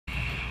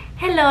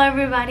Hello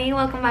everybody,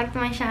 welcome back to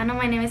my channel.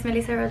 My name is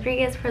Melisa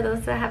Rodriguez. For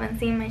those that haven't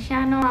seen my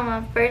channel, I'm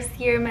a first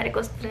year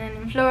medical student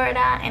in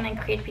Florida and I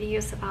create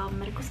videos about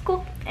medical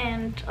school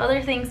and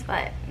other things,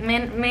 but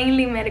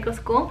mainly medical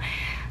school.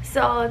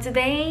 So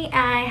today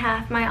I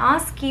have my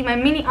OSCE, my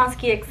mini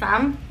OSCE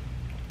exam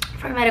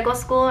for medical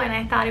school, and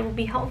I thought it would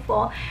be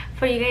helpful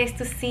for you guys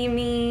to see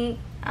me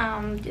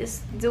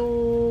just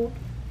do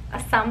a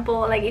sample,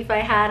 like if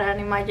I had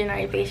an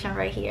imaginary patient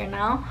right here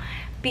now,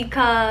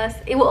 because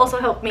it will also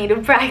help me to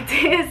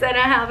practice. And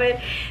I have it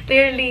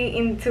literally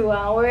in 2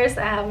 hours.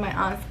 I have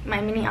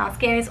my mini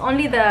OSCE, and it's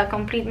only the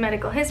complete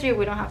medical history.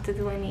 We don't have to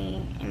do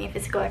any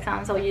physical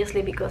exams,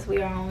 obviously, because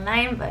we are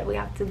online, but we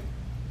have to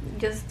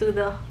just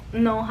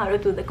know how to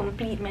do the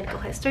complete medical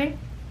history.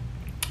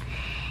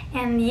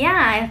 And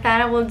yeah, I thought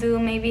I will do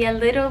maybe a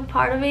little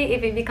part of it.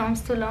 If it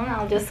becomes too long,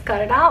 I'll just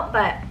cut it out.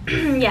 But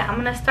yeah, I'm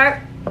gonna start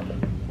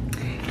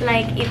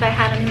like if I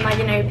had an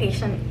imaginary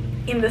patient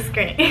in the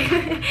screen.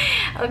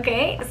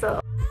 Okay, so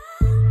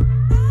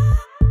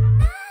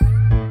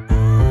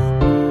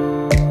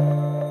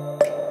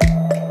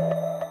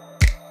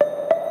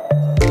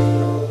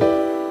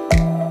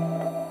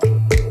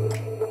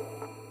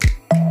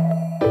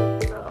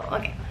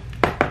okay.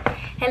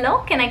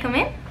 Hello, can I come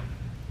in?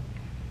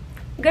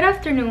 Good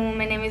afternoon,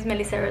 my name is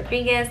Melisa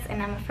Rodriguez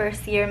and I'm a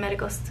first year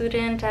medical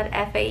student at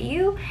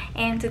FAU,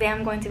 and today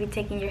I'm going to be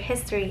taking your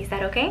history. Is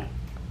that okay?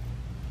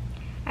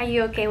 Are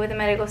you okay with a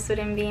medical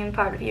student being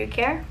part of your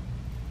care?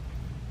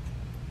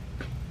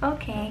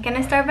 Okay, can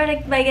I start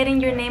by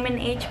getting your name and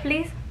age,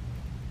 please?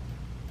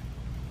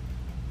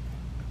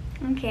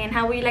 Okay, and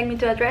how would you like me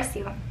to address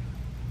you?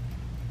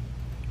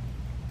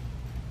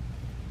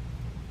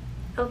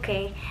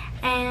 Okay,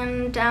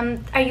 and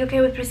are you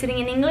okay with proceeding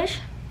in English?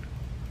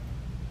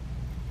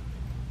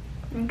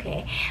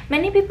 Okay,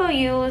 many people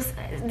use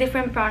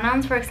different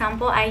pronouns. For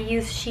example, I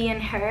use she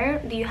and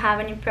her. Do you have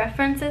any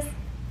preferences?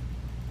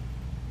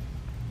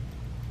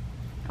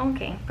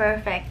 Okay,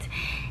 perfect.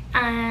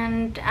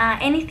 And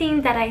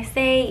anything that I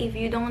say, if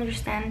you don't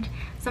understand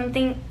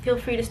something, feel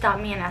free to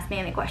stop me and ask me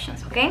any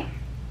questions, okay?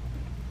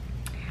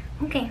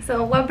 Okay,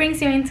 so what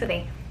brings you in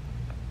today?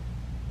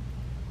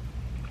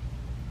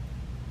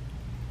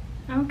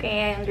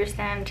 Okay, I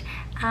understand.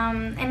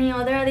 Any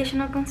other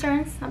additional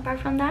concerns apart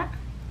from that?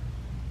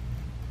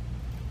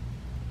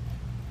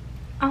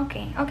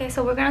 Okay,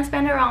 so we're gonna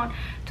spend around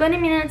 20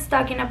 minutes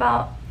talking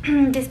about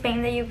this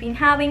pain that you've been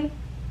having,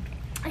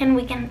 and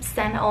we can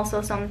spend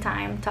also some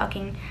time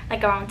talking,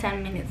 like around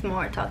 10 minutes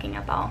more, talking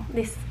about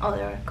these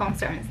other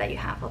concerns that you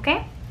have,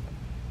 okay?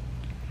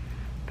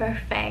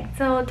 Perfect.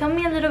 So tell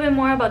me a little bit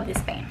more about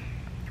this pain.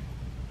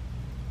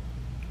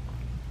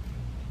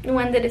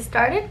 When did it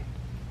start?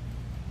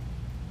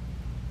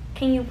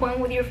 Can you point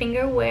with your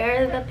finger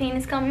where the pain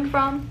is coming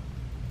from?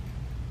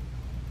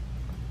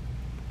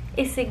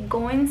 Is it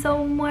going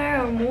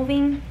somewhere or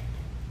moving?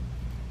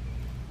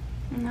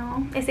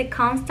 No. Is it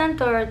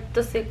constant or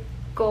does it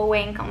go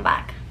away and come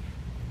back?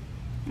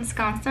 It's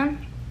constant?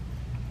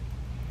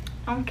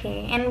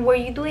 Okay, and were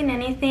you doing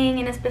anything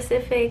in a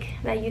specific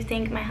that you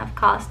think might have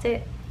caused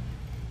it?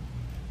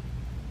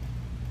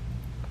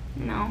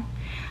 No.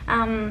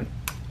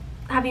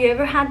 Have you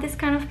ever had this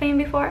kind of pain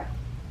before?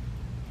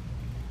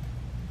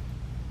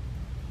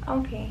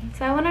 Okay,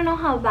 so I want to know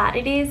how bad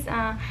it is.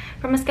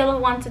 From a scale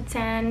of 1 to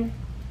 10,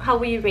 how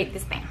will you rate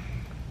this pain?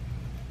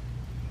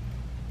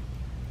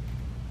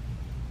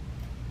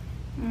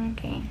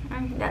 Okay,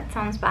 that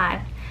sounds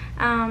bad.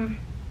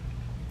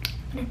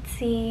 Let's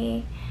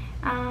see.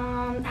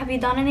 Have you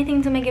done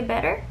anything to make it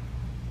better?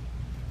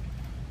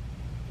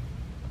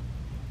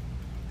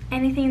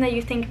 Anything that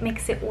you think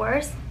makes it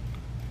worse?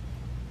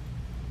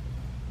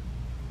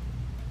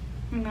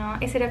 No.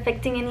 Is it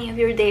affecting any of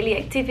your daily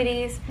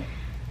activities,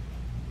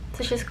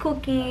 such as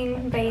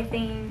cooking,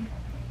 bathing?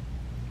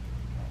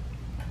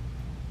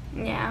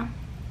 Yeah.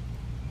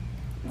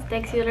 It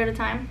takes you a little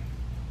time.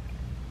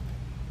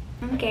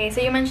 Okay, so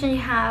you mentioned you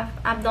have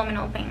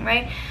abdominal pain,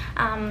 right?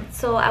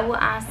 So I will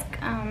ask,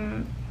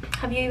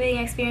 have you been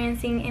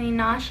experiencing any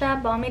nausea,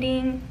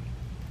 vomiting,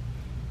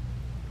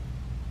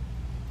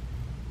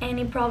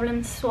 any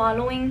problems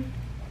swallowing,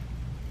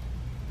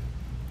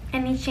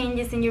 any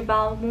changes in your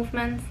bowel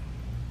movements?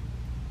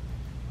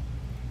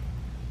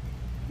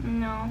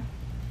 No.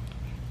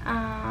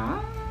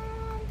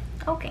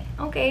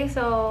 Okay,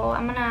 so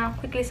I'm gonna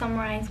quickly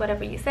summarize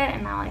whatever you said,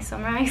 and now I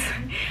summarize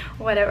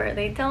whatever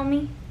they tell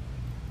me.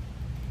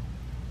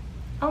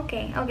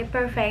 Okay,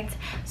 perfect.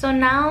 So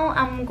now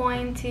I'm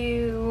going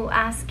to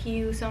ask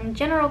you some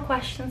general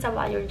questions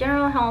about your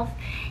general health,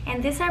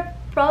 and these are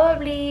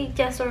probably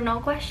yes or no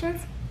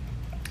questions,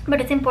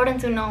 but it's important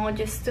to know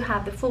just to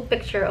have the full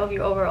picture of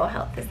your overall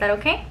health. Is that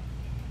okay?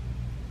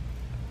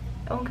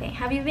 Okay,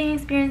 have you been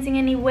experiencing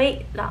any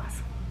weight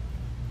loss?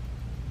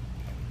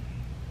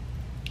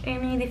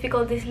 Any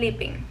difficulty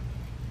sleeping?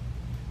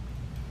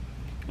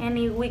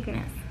 Any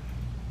weakness?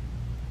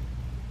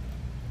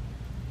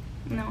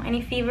 No.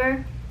 Any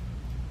fever?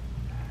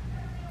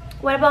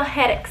 What about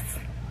headaches?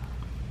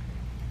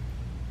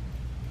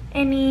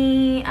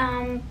 Any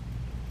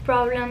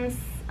problems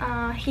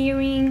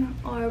hearing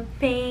or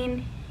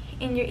pain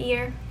in your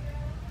ear?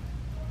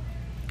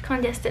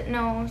 Congested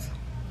nose?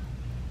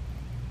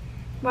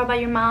 What about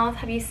your mouth?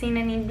 Have you seen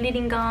any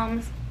bleeding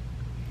gums?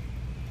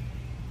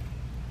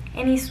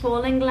 Any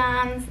swollen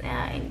glands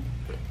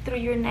through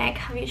your neck?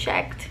 Have you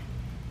checked?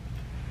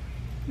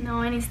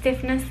 No. Any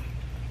stiffness?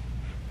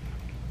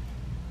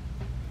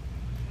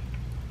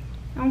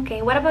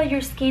 Okay. What about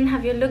your skin?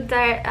 Have you looked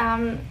at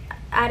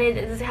it?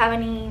 Does it have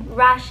any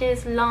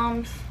rashes,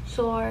 lumps,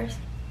 sores?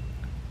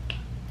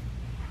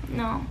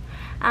 No.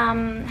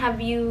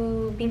 Have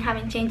you been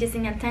having changes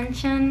in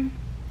attention?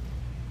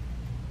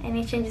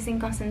 Any changes in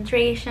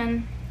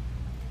concentration?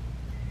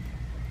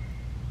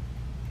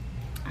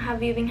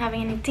 Have you been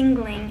having any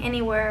tingling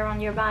anywhere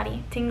on your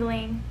body?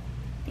 Tingling,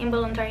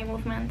 involuntary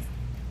movements?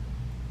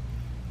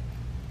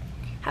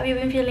 Have you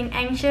been feeling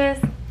anxious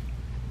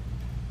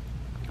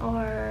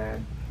or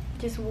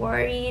just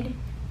worried?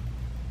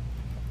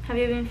 Have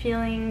you been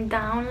feeling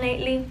down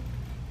lately?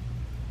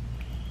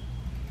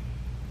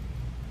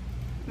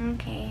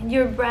 Okay.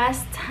 Your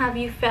breast, have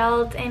you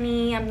felt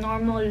any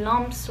abnormal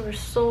lumps or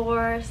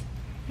sores?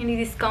 Any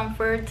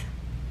discomfort?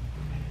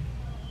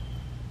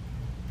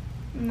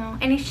 No.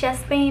 Any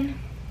chest pain?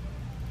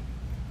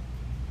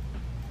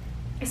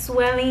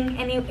 Swelling?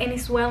 Any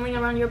swelling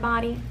around your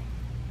body?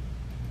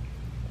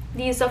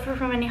 Do you suffer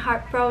from any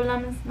heart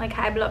problems like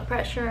high blood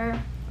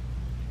pressure?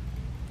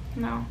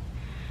 No.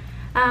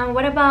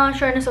 What about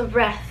shortness of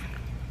breath?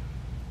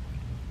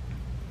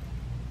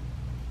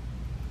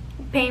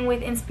 Pain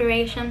with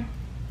inspiration?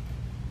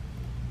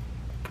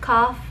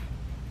 Cough?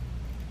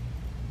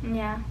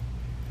 Yeah.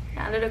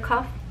 A little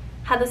cough.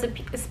 How does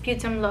a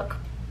sputum look?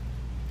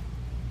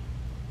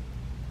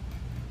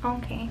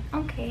 Okay.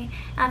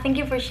 Thank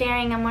you for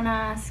sharing. I'm gonna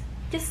ask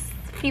just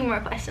a few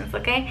more questions,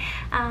 okay?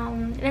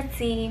 Let's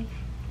see.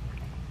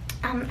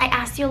 I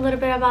asked you a little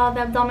bit about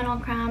the abdominal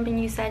cramp,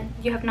 and you said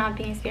you have not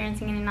been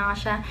experiencing any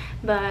nausea,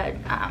 but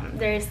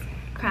there's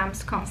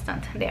cramps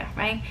constant there,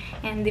 right?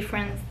 And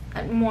different,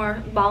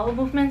 more bowel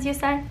movements, you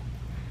said?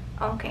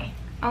 Okay,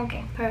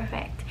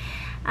 perfect.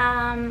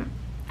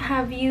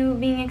 Have you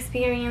been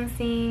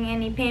experiencing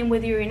any pain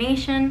with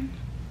urination?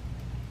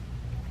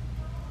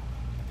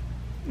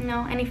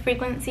 No. Any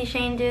frequency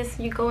changes?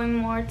 You going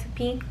more to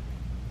pee?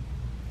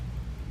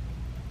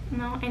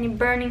 No. Any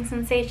burning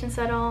sensations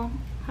at all?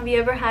 Have you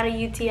ever had a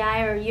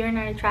UTI or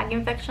urinary tract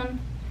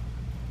infection?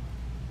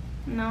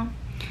 No.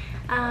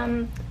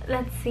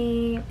 Let's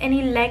see.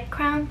 Any leg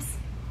cramps?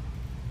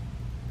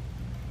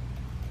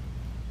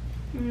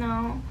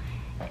 No.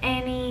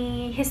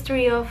 Any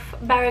history of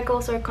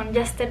varicose or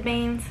congested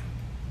veins?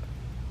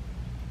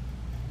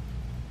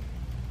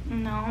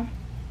 No.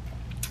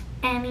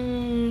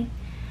 Any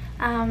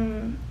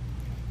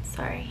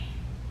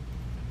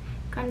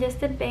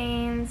congested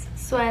veins,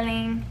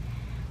 swelling?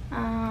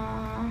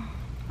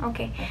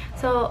 Okay,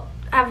 so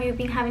have you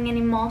been having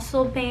any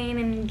muscle pain,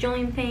 any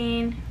joint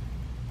pain,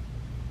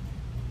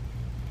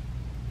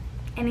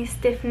 any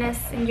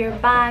stiffness in your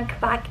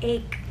back,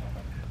 backache?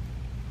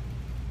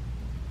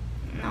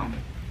 No.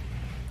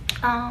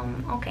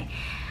 Okay.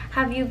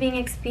 Have you been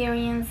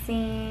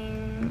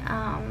experiencing,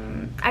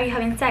 are you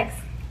having sex?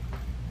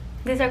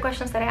 These are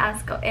questions that I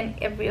ask in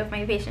every of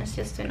my patients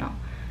just to know.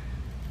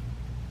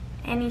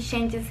 Any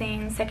changes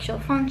in sexual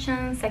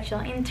function,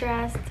 sexual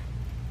interest?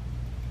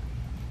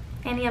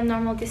 Any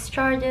abnormal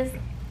discharges,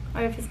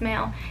 or if it's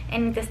male,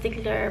 any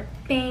testicular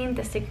pain,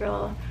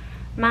 testicular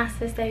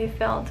masses that you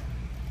felt?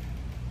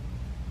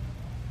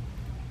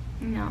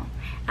 No.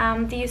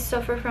 Do you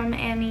suffer from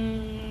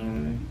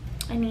any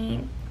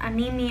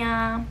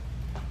anemia,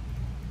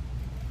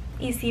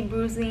 easy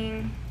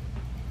bruising?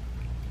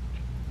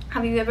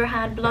 Have you ever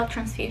had blood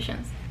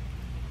transfusions?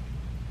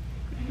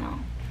 No.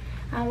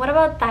 What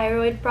about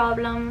thyroid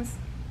problems?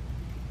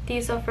 Do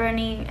you suffer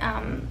any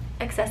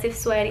excessive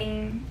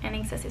sweating,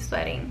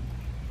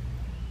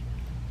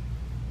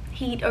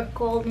 heat or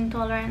cold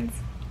intolerance?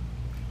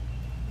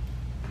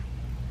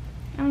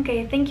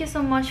 Okay, thank you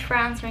so much for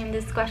answering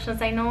these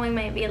questions. I know it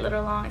may be a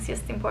little long, it's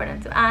just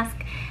important to ask.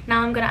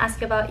 Now I'm gonna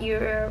ask you about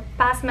your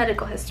past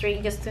medical history,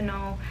 just to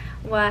know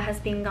what has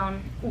been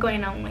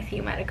going on with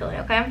you medically,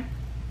 okay?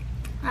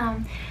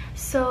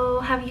 So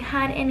have you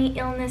had any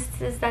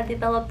illnesses that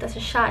developed as a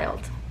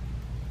child?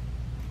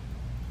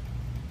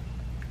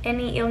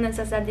 Any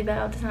illnesses that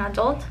developed as an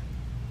adult?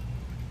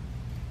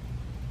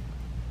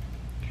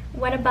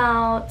 What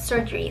about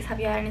surgeries? Have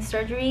you had any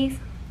surgeries?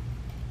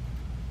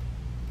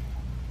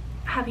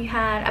 Have you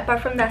had,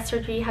 apart from that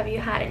surgery, have you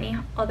had any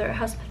other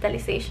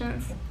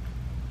hospitalizations?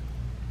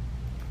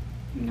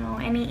 No.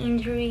 Any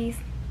injuries,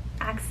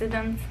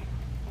 accidents,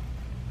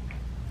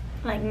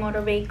 like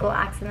motor vehicle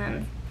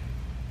accidents,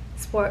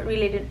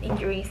 sport-related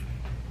injuries?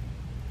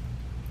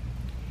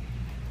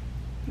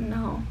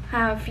 No.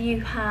 Have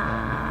you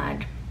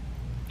had,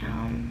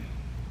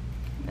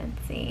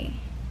 let's see,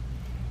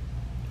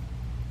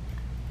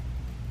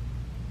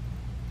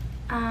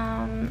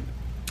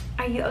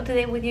 are you up to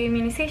date with your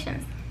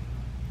immunizations?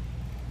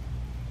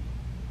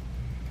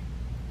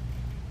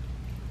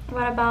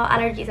 What about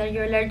allergies? Are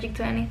you allergic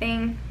to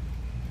anything?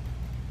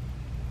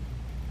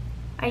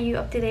 Are you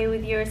up to date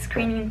with your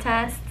screening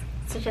tests,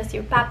 such as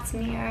your pap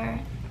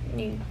smear,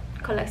 your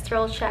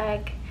cholesterol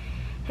check,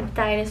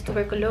 hepatitis,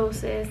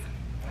 tuberculosis?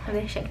 Have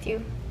they checked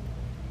you?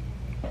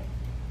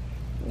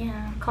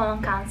 Yeah,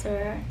 colon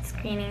cancer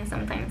screening,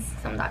 sometimes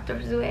some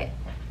doctors do it.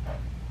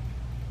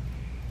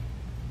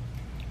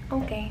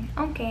 Okay,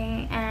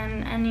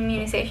 and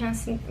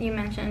immunizations, you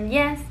mentioned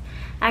yes.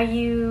 Are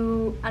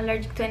you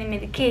allergic to any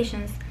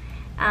medications?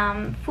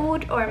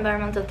 Food or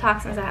environmental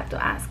toxins, I have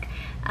to ask.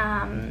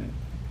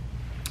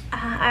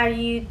 Are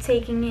you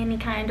taking any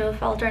kind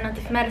of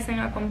alternative medicine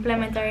or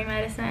complementary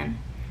medicine?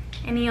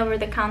 Any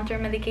over-the-counter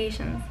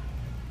medications?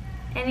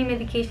 Any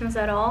medications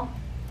at all?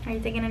 Are you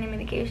taking any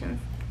medications?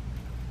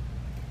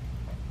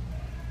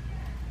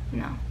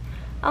 No.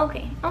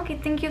 Okay,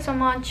 thank you so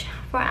much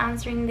for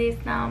answering this.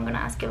 Now I'm gonna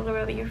ask you a little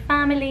bit about your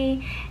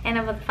family, and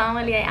about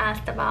family I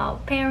asked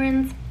about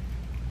parents,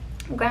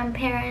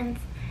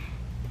 grandparents,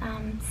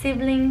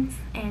 siblings,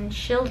 and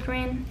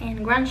children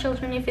and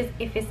grandchildren if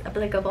it's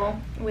applicable.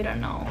 We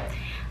don't know.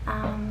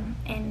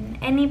 And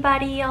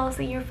anybody else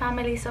in your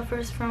family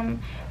suffers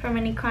from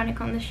any chronic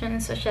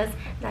conditions such as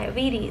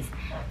diabetes,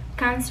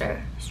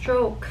 cancer,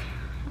 stroke,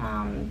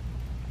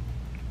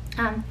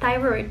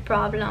 thyroid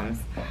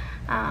problems.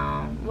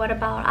 What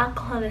about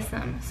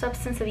alcoholism,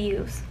 substance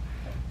abuse,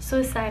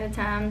 suicide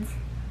attempts?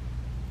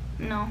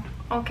 No.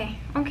 Okay,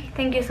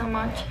 thank you so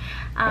much.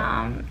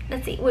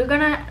 Let's see, we're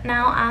gonna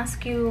now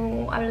ask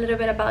you a little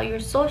bit about your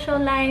social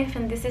life,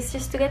 and this is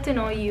just to get to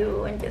know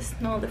you and just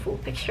know the full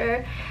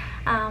picture,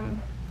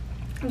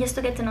 just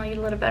to get to know you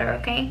a little better.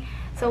 Okay,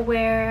 so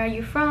where are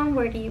you from?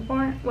 Where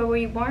were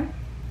you born?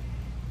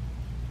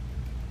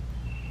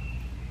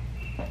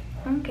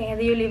 Okay,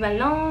 do you live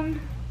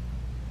alone?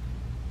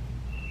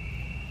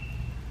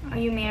 Are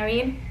you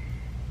married?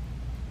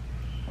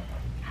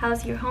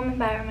 How's your home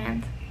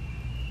environment?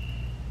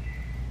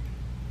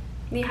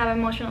 Do you have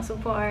emotional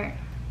support?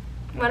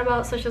 What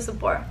about social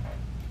support?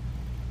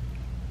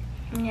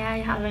 Yeah,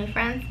 you have any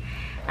friends?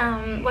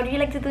 What do you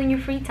like to do in your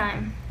free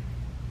time?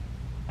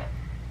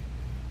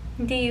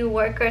 Do you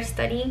work or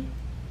study?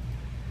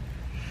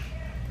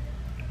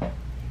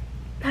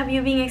 Have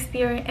you been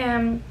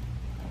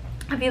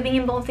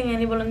involved in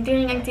any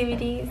volunteering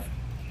activities?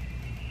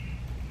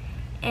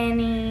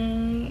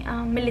 Any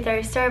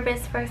military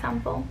service, for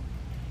example?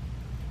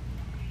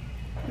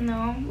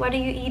 No. What do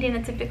you eat in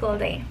a typical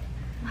day?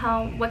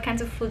 What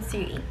kinds of foods do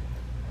you eat?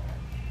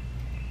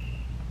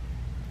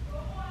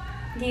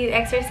 Do you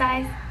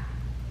exercise?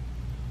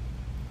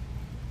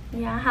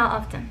 Yeah, how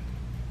often?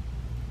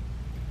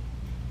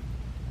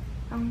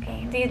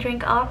 Okay. Do you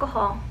drink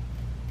alcohol?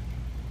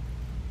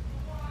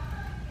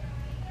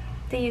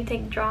 Do you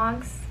take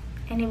drugs?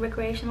 Any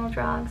recreational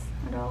drugs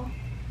at all?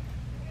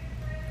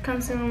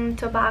 Consume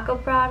tobacco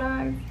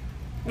products?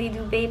 Do you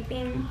do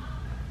vaping?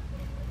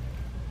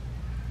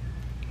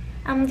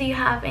 Do you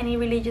have any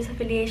religious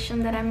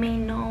affiliation that I may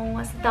know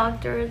as a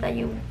doctor that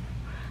you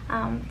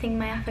think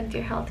might affect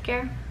your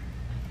healthcare?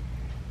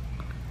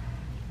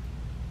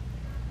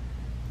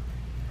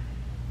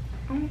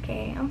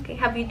 Okay.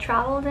 Have you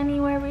traveled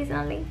anywhere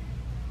recently?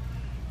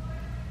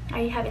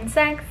 Are you having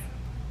sex?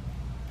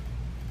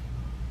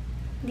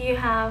 Do you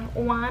have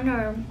one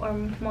or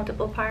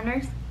multiple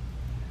partners?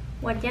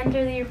 What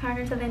gender do your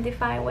partners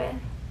identify with?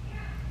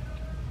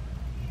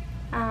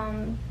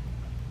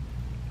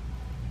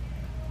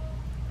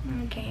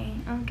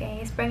 Okay.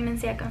 Is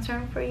pregnancy a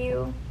concern for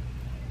you?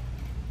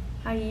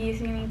 Are you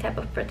using any type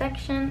of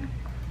protection?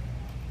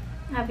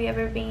 Have you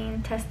ever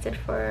been tested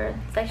for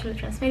sexually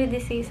transmitted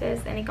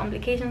diseases? Any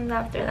complications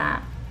after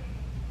that?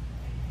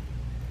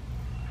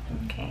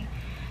 Okay.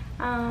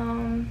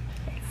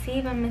 Let's see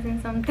if I'm missing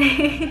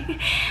something.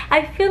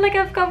 I feel like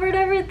I've covered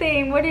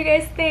everything. What do you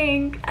guys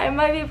think? I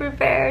might be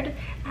prepared.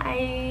 I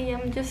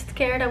am just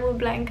scared I will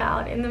blank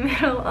out in the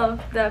middle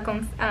of the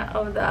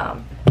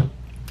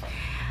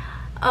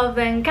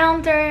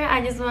encounter.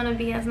 I just want to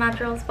be as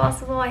natural as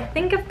possible. I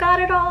think I've got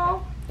it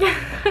all.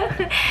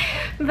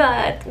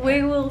 But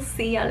we will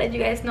see. I'll let you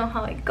guys know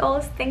how it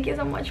goes. Thank you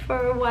so much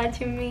for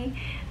watching me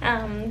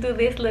do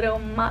this little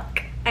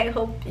mock. I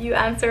hope you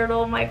answered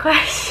all my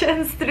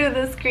questions through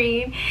the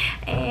screen,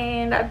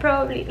 and I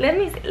probably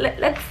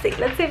let's see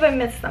if I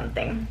missed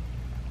something.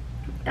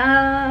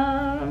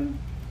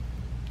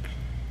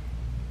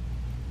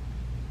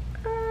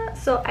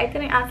 So I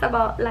didn't ask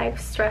about life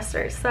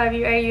stressors. So are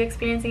you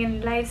experiencing any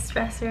life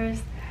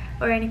stressors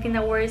or anything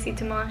that worries you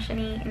too much?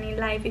 Any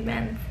life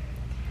events?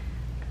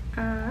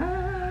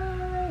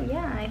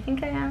 Yeah, I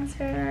think I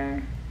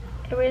answered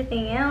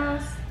everything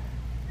else.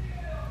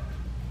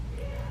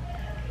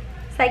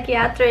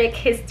 Psychiatric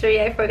history,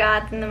 I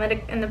forgot. In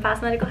the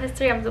past medical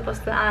history, I'm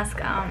supposed to ask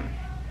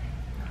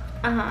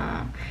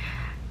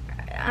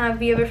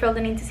have you ever felt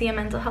the need to see a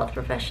mental health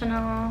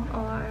professional,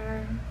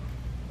 or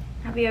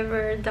have you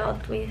ever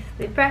dealt with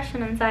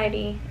depression,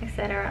 anxiety,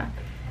 etc.?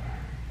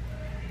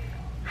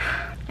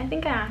 I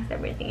think I asked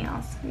everything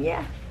else.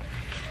 Yeah.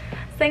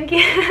 thank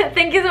you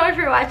thank you so much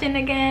for watching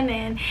again,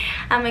 and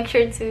make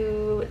sure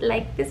to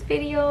like this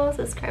video,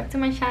 subscribe to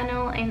my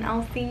channel, and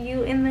I'll see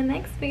you in the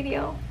next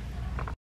video.